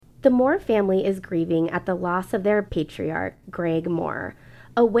The Moore family is grieving at the loss of their patriarch, Greg Moore.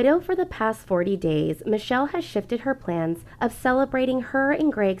 A widow for the past 40 days, Michelle has shifted her plans of celebrating her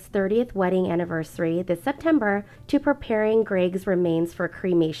and Greg's 30th wedding anniversary this September to preparing Greg's remains for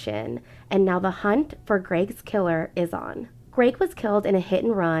cremation. And now the hunt for Greg's killer is on. Greg was killed in a hit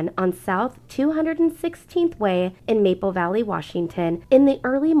and run on South 216th Way in Maple Valley, Washington, in the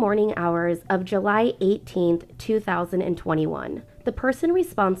early morning hours of July 18, 2021. The person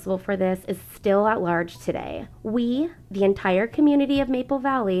responsible for this is still at large today. We, the entire community of Maple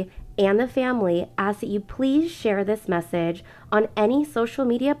Valley, and the family ask that you please share this message on any social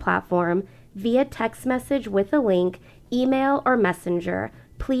media platform via text message with a link, email, or messenger.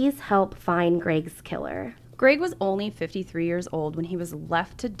 Please help find Greg's killer. Greg was only 53 years old when he was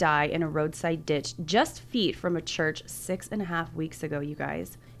left to die in a roadside ditch just feet from a church 6.5 weeks ago, you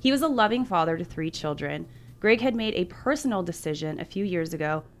guys. He was a loving father to 3 children. Greg had made a personal decision a few years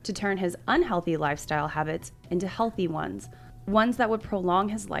ago to turn his unhealthy lifestyle habits into healthy ones that would prolong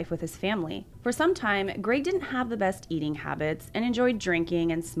his life with his family. For some time, Greg didn't have the best eating habits and enjoyed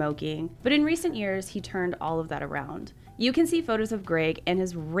drinking and smoking, but in recent years, he turned all of that around. You can see photos of Greg and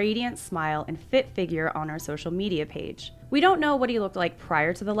his radiant smile and fit figure on our social media page. We don't know what he looked like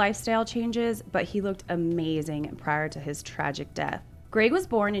prior to the lifestyle changes, but he looked amazing prior to his tragic death. Greg was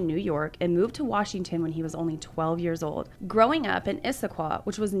born in New York and moved to Washington when he was only 12 years old, growing up in Issaquah,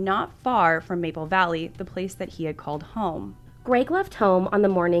 which was not far from Maple Valley, the place that he had called home. Greg left home on the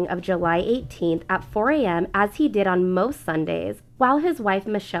morning of July 18th at 4 a.m. as he did on most Sundays, while his wife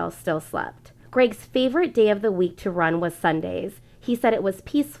Michelle still slept. Greg's favorite day of the week to run was Sundays. He said it was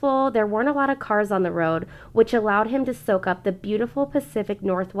peaceful, there weren't a lot of cars on the road, which allowed him to soak up the beautiful Pacific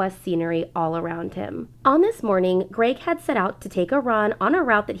Northwest scenery all around him. On this morning, Greg had set out to take a run on a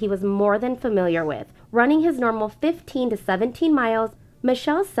route that he was more than familiar with, running his normal 15 to 17 miles.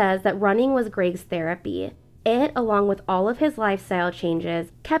 Michelle says that running was Greg's therapy. It, along with all of his lifestyle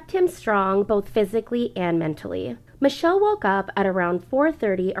changes, kept him strong both physically and mentally. Michelle woke up at around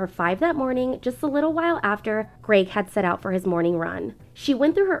 4:30 or 5 that morning, just a little while after Greg had set out for his morning run. She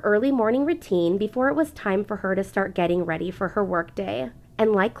went through her early morning routine before it was time for her to start getting ready for her work day.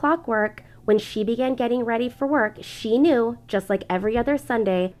 And like clockwork, when she began getting ready for work, she knew, just like every other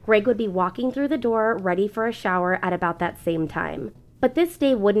Sunday, Greg would be walking through the door ready for a shower at about that same time. But this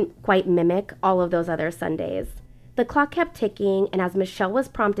day wouldn't quite mimic all of those other Sundays. The clock kept ticking, and as Michelle was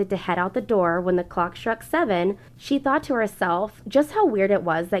prompted to head out the door when the clock struck 7, she thought to herself just how weird it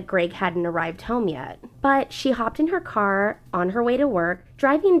was that Greg hadn't arrived home yet. But she hopped in her car on her way to work,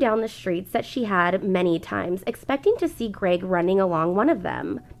 driving down the streets that she had many times, expecting to see Greg running along one of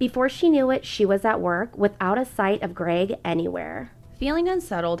them. Before she knew it, she was at work without a sight of Greg anywhere. Feeling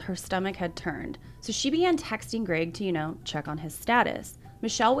unsettled, her stomach had turned, so she began texting Greg to, check on his status.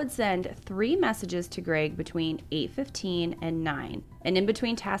 Michelle would send 3 messages to Greg between 8:15 and 9, and in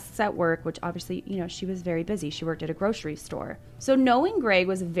between tasks at work, which obviously, she was very busy. She worked at a grocery store. So knowing Greg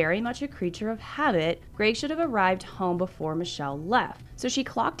was very much a creature of habit, Greg should have arrived home before Michelle left. So she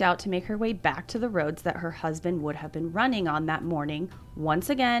clocked out to make her way back to the roads that her husband would have been running on that morning. Once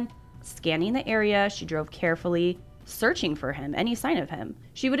again, scanning the area, she drove carefully, searching for him, any sign of him.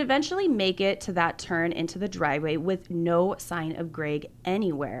 She would eventually make it to that turn into the driveway with no sign of Greg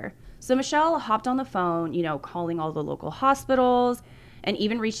anywhere. So Michelle hopped on the phone, calling all the local hospitals, and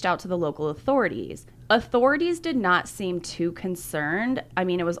even reached out to the local authorities. Authorities did not seem too concerned.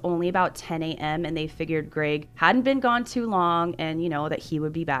 It was only about 10 a.m. and they figured Greg hadn't been gone too long and, that he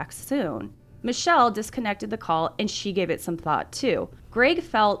would be back soon. Michelle disconnected the call and she gave it some thought too. Greg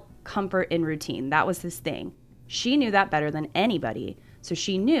felt comfort in routine. That was his thing. She knew that better than anybody, so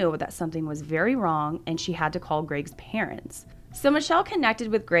she knew that something was very wrong and she had to call Greg's parents. So Michelle connected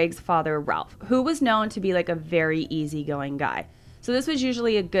with Greg's father, Ralph, who was known to be like a very easygoing guy. So this was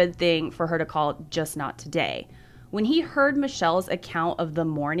usually a good thing for her to call, just not today. When he heard Michelle's account of the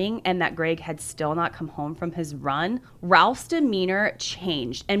morning and that Greg had still not come home from his run, Ralph's demeanor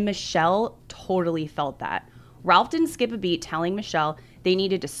changed and Michelle totally felt that. Ralph didn't skip a beat telling Michelle they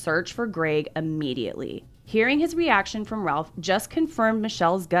needed to search for Greg immediately. Hearing his reaction from Ralph just confirmed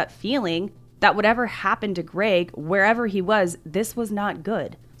Michelle's gut feeling that whatever happened to Greg, wherever he was, this was not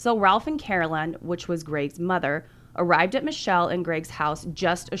good. So Ralph and Caroline, which was Greg's mother, arrived at Michelle and Greg's house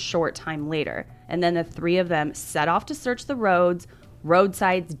just a short time later. And then the 3 of them set off to search the roads,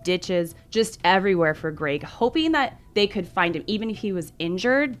 roadsides, ditches, just everywhere for Greg, hoping that they could find him, even if he was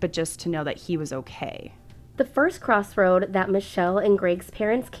injured, but just to know that he was okay. The first crossroad that Michelle and Greg's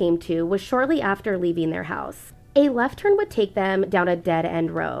parents came to was shortly after leaving their house. A left turn would take them down a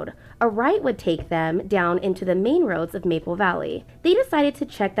dead-end road. A right would take them down into the main roads of Maple Valley. They decided to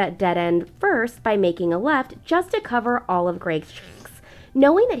check that dead end first by making a left just to cover all of Greg's tracks,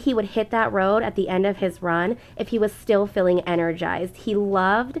 knowing that he would hit that road at the end of his run if he was still feeling energized. He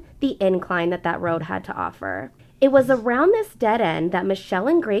loved the incline that road had to offer. It was around this dead end that Michelle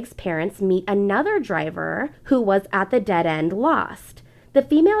and Greg's parents meet another driver who was at the dead end lost. The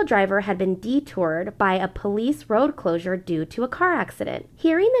female driver had been detoured by a police road closure due to a car accident.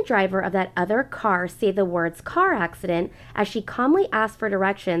 Hearing the driver of that other car say the words car accident as she calmly asked for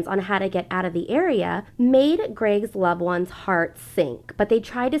directions on how to get out of the area made Greg's loved one's heart sink, but they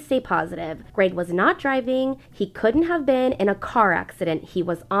tried to stay positive. Greg was not driving. He couldn't have been in a car accident. He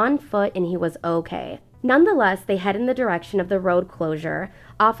was on foot and he was okay. Nonetheless, they head in the direction of the road closure,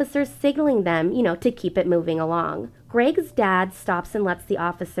 officers signaling them, to keep it moving along. Greg's dad stops and lets the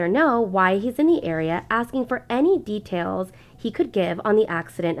officer know why he's in the area, asking for any details he could give on the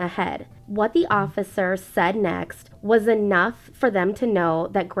accident ahead. What the officer said next was enough for them to know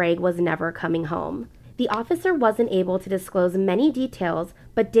that Greg was never coming home. The officer wasn't able to disclose many details,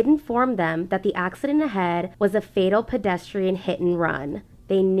 but did inform them that the accident ahead was a fatal pedestrian hit and run.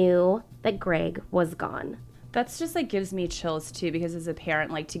 They knew that Greg was gone. That's just gives me chills too, because as a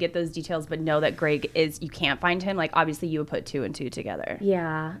parent, to get those details but know that Greg you can't find him, obviously you would put two and two together.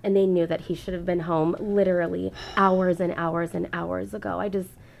 Yeah, and they knew that he should have been home literally hours and hours and hours ago.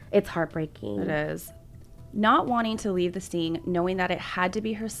 It's heartbreaking. It is. Not wanting to leave the scene, knowing that it had to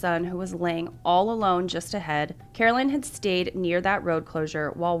be her son who was laying all alone just ahead, Caroline had stayed near that road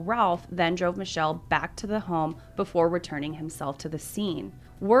closure while Ralph then drove Michelle back to the home before returning himself to the scene.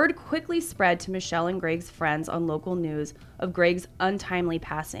 Word quickly spread to Michelle and Greg's friends on local news of Greg's untimely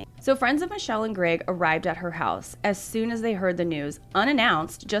passing. So friends of Michelle and Greg arrived at her house as soon as they heard the news,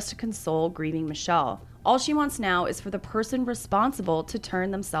 unannounced, just to console grieving Michelle. All she wants now is for the person responsible to turn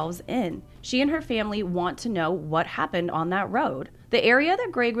themselves in. She and her family want to know what happened on that road. The area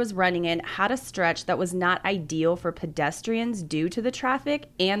that Greg was running in had a stretch that was not ideal for pedestrians due to the traffic,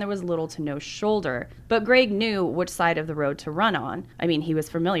 and there was little to no shoulder. But Greg knew which side of the road to run on. He was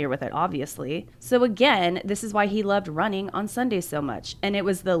familiar with it, obviously. So again, this is why he loved running on Sundays so much, and it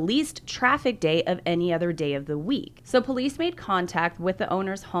was the least traffic day of any other day of the week. So police made contact with the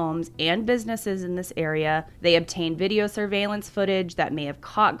owners' homes and businesses in this area. They obtained video surveillance footage that may have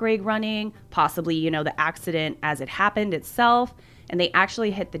caught Greg running, possibly, the accident as it happened itself. And they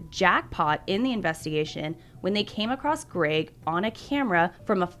actually hit the jackpot in the investigation when they came across Greg on a camera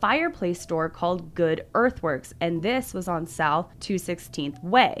from a fireplace store called Good Earthworks, and this was on South 216th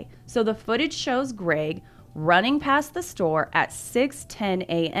Way. So the footage shows Greg running past the store at 6:10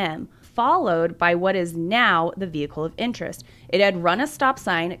 a.m., followed by what is now the vehicle of interest. It had run a stop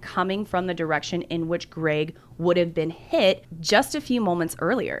sign coming from the direction in which Greg would have been hit just a few moments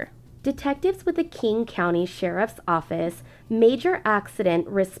earlier. Detectives with the King County Sheriff's Office Major Accident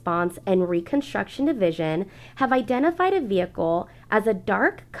Response and Reconstruction Division have identified a vehicle as a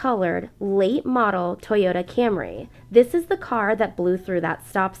dark-colored, late-model Toyota Camry. This is the car that blew through that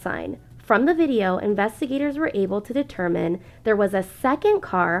stop sign. From the video, investigators were able to determine there was a second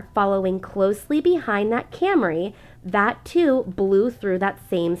car following closely behind that Camry that too blew through that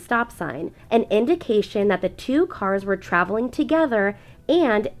same stop sign, an indication that the two cars were traveling together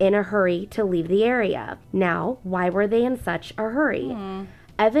and in a hurry to leave the area. Now, why were they in such a hurry?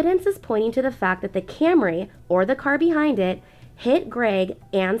 Evidence is pointing to the fact that the Camry, or the car behind it, hit Greg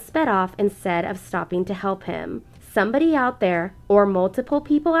and sped off instead of stopping to help him. Somebody out there, or multiple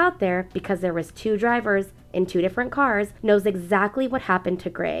people out there, because there was two drivers in two different cars, knows exactly what happened to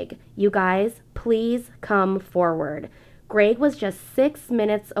Greg. You guys, please come forward. Greg was just 6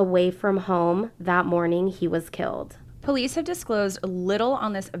 minutes away from home that morning he was killed. Police have disclosed little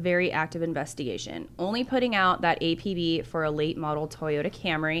on this very active investigation, only putting out that APB for a late model Toyota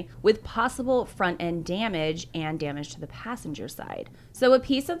Camry with possible front end damage and damage to the passenger side. So a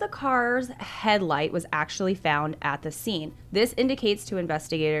piece of the car's headlight was actually found at the scene. This indicates to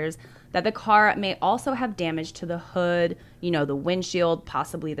investigators that the car may also have damage to the hood, the windshield,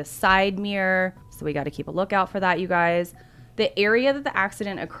 possibly the side mirror. So we got to keep a lookout for that, you guys. The area that the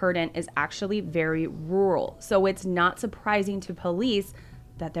accident occurred in is actually very rural, so it's not surprising to police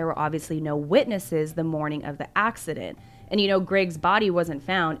that there were obviously no witnesses the morning of the accident. And Greg's body wasn't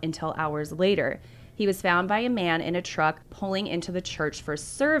found until hours later. He was found by a man in a truck pulling into the church for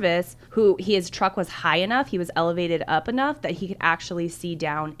service, his truck was high enough, he was elevated up enough that he could actually see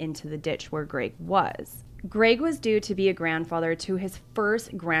down into the ditch where Greg was. Greg was due to be a grandfather to his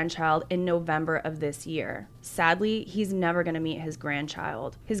first grandchild in November of this year. Sadly, he's never going to meet his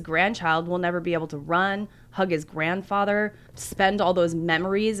grandchild. His grandchild will never be able to run, hug his grandfather, spend all those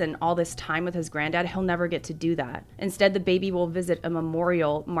memories and all this time with his granddad. He'll never get to do that. Instead, the baby will visit a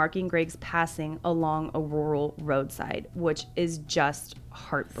memorial marking Greg's passing along a rural roadside, which is just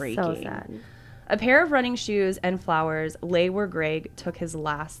heartbreaking. So sad. A pair of running shoes and flowers lay where Greg took his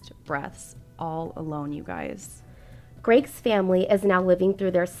last breaths, all alone, you guys. Greg's family is now living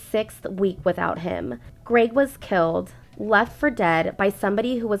through their 6th week without him. Greg was killed, left for dead by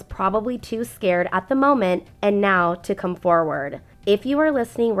somebody who was probably too scared at the moment and now to come forward. If you are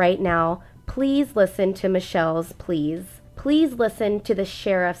listening right now, please listen to Michelle's pleas. Please listen to the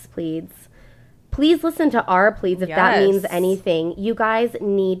sheriff's pleads. Please listen to our pleads if that means anything. You guys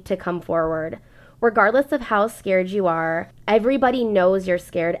need to come forward. Regardless of how scared you are, everybody knows you're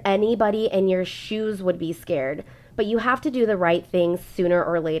scared. Anybody in your shoes would be scared. But you have to do the right thing sooner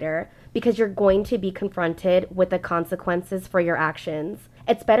or later because you're going to be confronted with the consequences for your actions.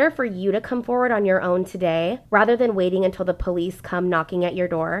 It's better for you to come forward on your own today rather than waiting until the police come knocking at your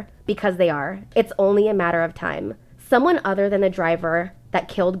door, because they are. It's only a matter of time. Someone other than the driver that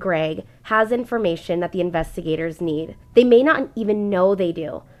killed Greg has information that the investigators need. They may not even know they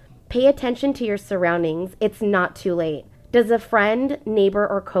do. Pay attention to your surroundings. It's not too late. Does a friend, neighbor,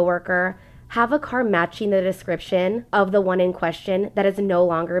 or coworker have a car matching the description of the one in question that is no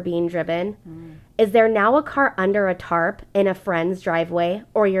longer being driven? Is there now a car under a tarp in a friend's driveway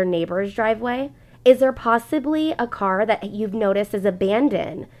or your neighbor's driveway? Is there possibly a car that you've noticed is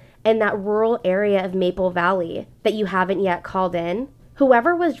abandoned in that rural area of Maple Valley that you haven't yet called in?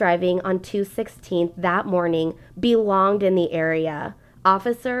 Whoever was driving on 2/16 that morning belonged in the area.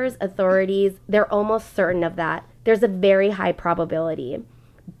 Officers, authorities, they're almost certain of that. There's a very high probability.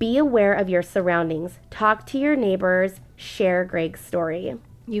 Be aware of your surroundings. Talk to your neighbors. Share Greg's story.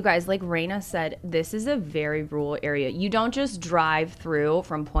 You guys, like Raina said, this is a very rural area. You don't just drive through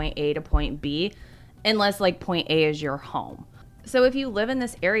from point A to point B unless like point A is your home. So if you live in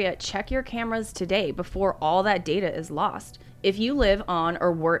this area, check your cameras today before all that data is lost. If you live on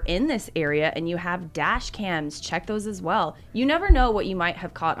or were in this area and you have dash cams, check those as well. You never know what you might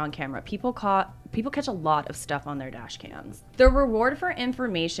have caught on camera. People catch a lot of stuff on their dash cams. The reward for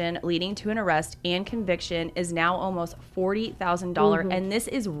information leading to an arrest and conviction is now almost $40,000, and this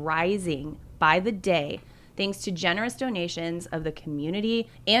is rising by the day thanks to generous donations of the community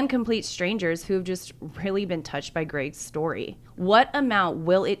and complete strangers who have just really been touched by Greg's story. What amount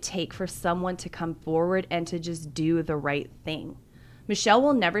will it take for someone to come forward and to just do the right thing? Michelle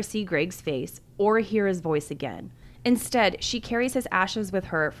will never see Greg's face or hear his voice again. Instead, she carries his ashes with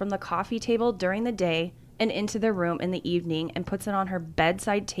her from the coffee table during the day and into their room in the evening and puts it on her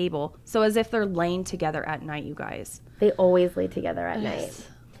bedside table, so as if they're laying together at night, you guys. They always lay together at night.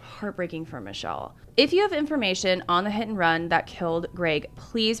 Heartbreaking for Michelle. If you have information on the hit and run that killed Greg,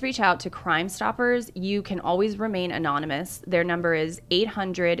 please reach out to Crime Stoppers. You can always remain anonymous. Their number is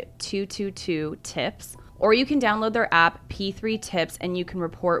 800-222-TIPS, or you can download their app, P3 Tips, and you can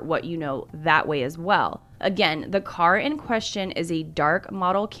report what you know that way as well. Again, the car in question is a dark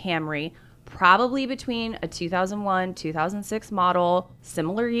model Camry, probably between a 2001, 2006 model,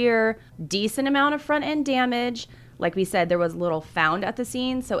 similar year, decent amount of front end damage. Like we said, there was little found at the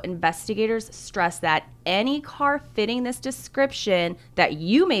scene, so investigators stress that any car fitting this description that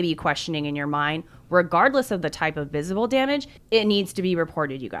you may be questioning in your mind, regardless of the type of visible damage, it needs to be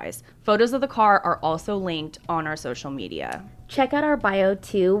reported, you guys. Photos of the car are also linked on our social media. Check out our bio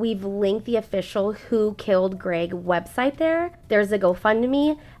too. We've linked the official Who Killed Greg website there. There's a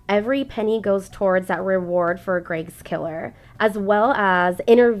GoFundMe. Every penny goes towards that reward for Greg's killer, as well as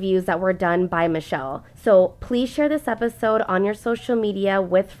interviews that were done by Michelle. So please share this episode on your social media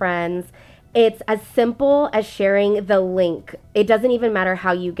with friends. It's as simple as sharing the link. It doesn't even matter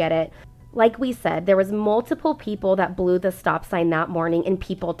how you get it. Like we said, there was multiple people that blew the stop sign that morning in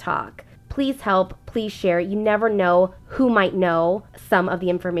People Talk. Please help, please share. You never know who might know some of the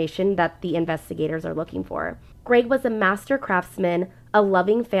information that the investigators are looking for. Greg was a master craftsman, a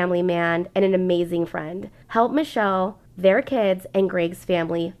loving family man, and an amazing friend. Help Michelle, their kids, and Greg's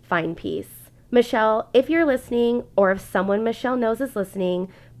family find peace. Michelle, if you're listening, or if someone Michelle knows is listening,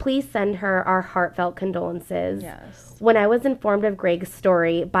 please send her our heartfelt condolences. Yes. When I was informed of Greg's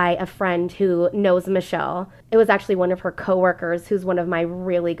story by a friend who knows Michelle, it was actually one of her coworkers who's one of my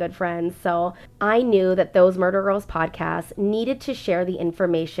really good friends. So I knew that those Murder Girls podcasts needed to share the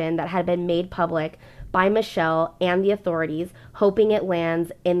information that had been made public by Michelle and the authorities, hoping it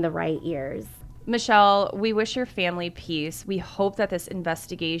lands in the right ears. Michelle, we wish your family peace. We hope that this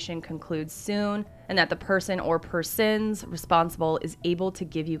investigation concludes soon and that the person or persons responsible is able to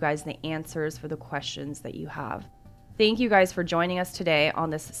give you guys the answers for the questions that you have. Thank you guys for joining us today on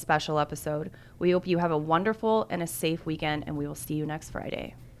this special episode. We hope you have a wonderful and a safe weekend, and we will see you next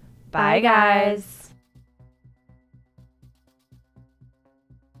Friday. Bye, guys.